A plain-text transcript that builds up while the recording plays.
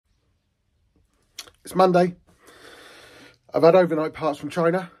It's Monday. I've had overnight parts from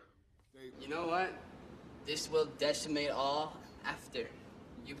China. You know what? This will decimate all after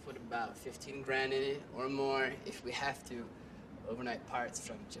you put about 15 grand in it or more if we have to. Overnight parts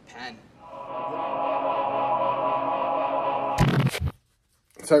from Japan.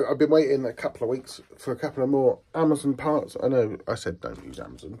 So I've been waiting a couple of weeks for a couple of more Amazon parts. I know I said don't use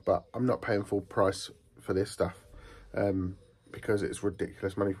Amazon, but I'm not paying full price for this stuff because it's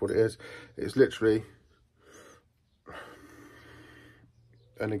ridiculous money for what it is. It's literally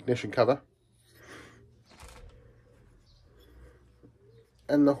an ignition cover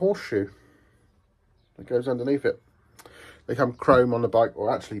and the horseshoe that goes underneath it. They come chrome on the bike,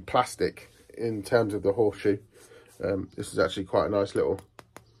 or actually plastic in terms of the horseshoe. This is actually quite a nice little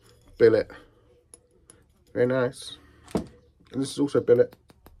billet. Very nice. And this is also billet.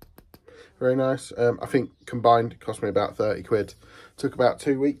 Very nice. I think combined it cost me about 30 quid. Took about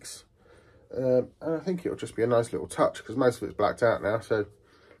 2 weeks. And I think it'll just be a nice little touch because most of it's blacked out now. So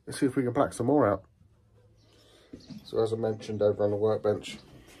let's see if we can black some more out. So as I mentioned over on the workbench,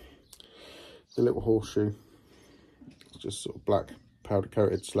 the little horseshoe. Just sort of black powder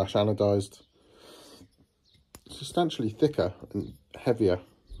coated / anodized. It's substantially thicker and heavier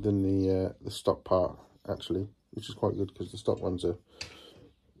than the stock part actually, which is quite good because the stock ones are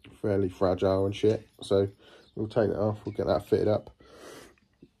fairly fragile and shit. So we'll take it off, we'll get that fitted up,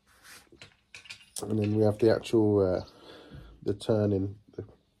 and then we have the actual the turning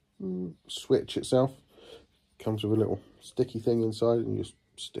the switch itself. Comes with a little sticky thing inside and you just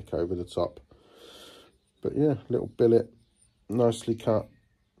stick over the top. But yeah, little billet, nicely cut,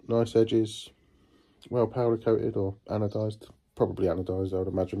 nice edges, well powder coated or anodized. Probably anodized, I would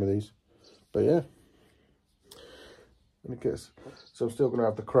imagine, with these. But yeah, and it gets, so I'm still going to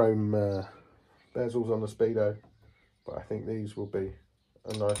have the chrome bezels on the Speedo, but I think these will be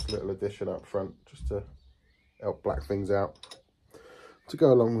a nice little addition up front just to help black things out, to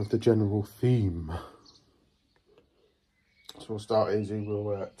go along with the general theme. So we'll start easy.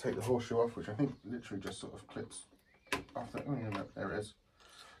 We'll take the horseshoe off, which I think literally just sort of clips off the, oh yeah, no, there it is.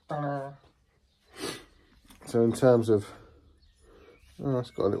 Ta-da! So in terms of, oh,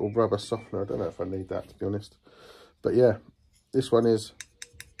 it's got a little rubber softener. I don't know if I need that, to be honest. But yeah, this one is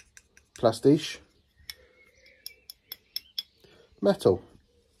plastiche. Metal.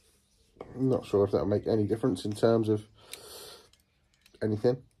 I'm not sure if that'll make any difference in terms of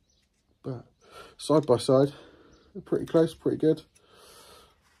anything. But side by side, they're pretty close, pretty good.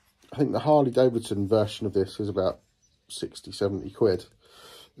 I think the Harley Davidson version of this is about 60, 70 quid.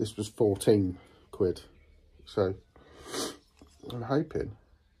 This was 14 quid. So I'm hoping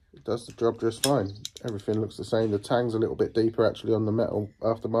it does the job just fine. Everything looks the same. The tang's a little bit deeper actually on the metal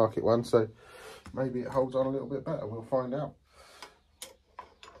aftermarket one, so maybe it holds on a little bit better. We'll find out.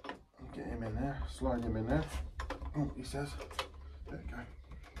 Get him in there, slide him in there. Oh, he says. There you go.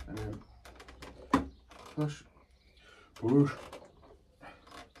 And then push. Push.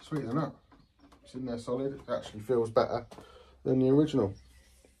 Sweet as a nut. It's in there solid. It actually feels better than the original.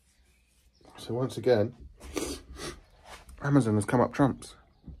 So once again, Amazon has come up trumps.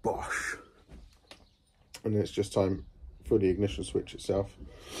 Bosh. And then it's just time for the ignition switch itself.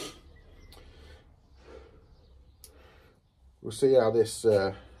 We'll see how this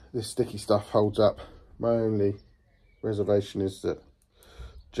this sticky stuff holds up. My only reservation is that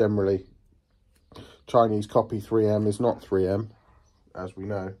generally Chinese copy 3M is not 3M, as we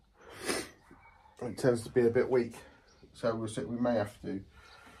know. It tends to be a bit weak, so we'll see, we may have to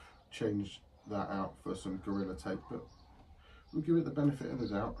change that out for some Gorilla Tape, but we'll give it the benefit of the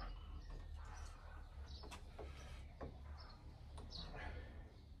doubt.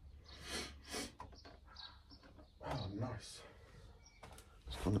 Oh, nice.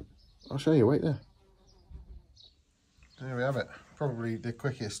 I'll show you, wait there. There we have it. Probably the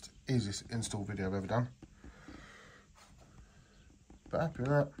quickest, easiest install video I've ever done. But happy with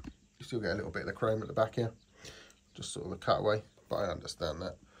that. You still get a little bit of the chrome at the back here. Just sort of a cutaway, but I understand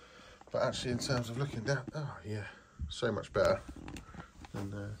that. But actually in terms of looking down, oh yeah, so much better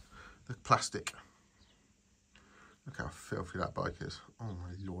than the plastic. Look how filthy that bike is. Oh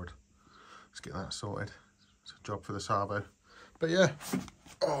my lord. Let's get that sorted. It's a job for the Savo. But yeah,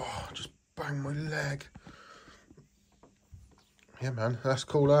 oh, just bang my leg. Yeah man, that's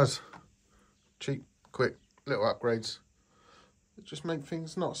cool as. Cheap, quick, little upgrades. It just make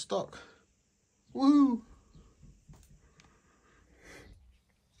things not stock. Woo!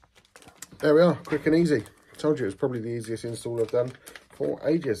 There we are, quick and easy. I told you it was probably the easiest install I've done for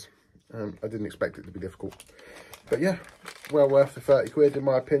ages. I didn't expect it to be difficult. But yeah, well worth the 30 quid in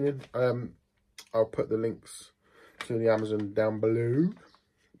my opinion. I'll put the links to the Amazon down below.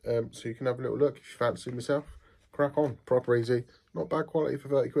 so you can have a little look if you fancy myself. Crack on, proper easy, not bad quality for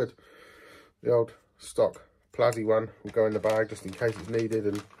 30 quid. The old stock Plazzy one will go in the bag just in case it's needed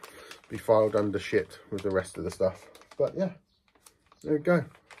and be filed under shit with the rest of the stuff. But yeah, there we go,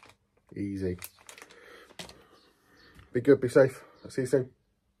 easy. Be good, be safe, I'll see you soon.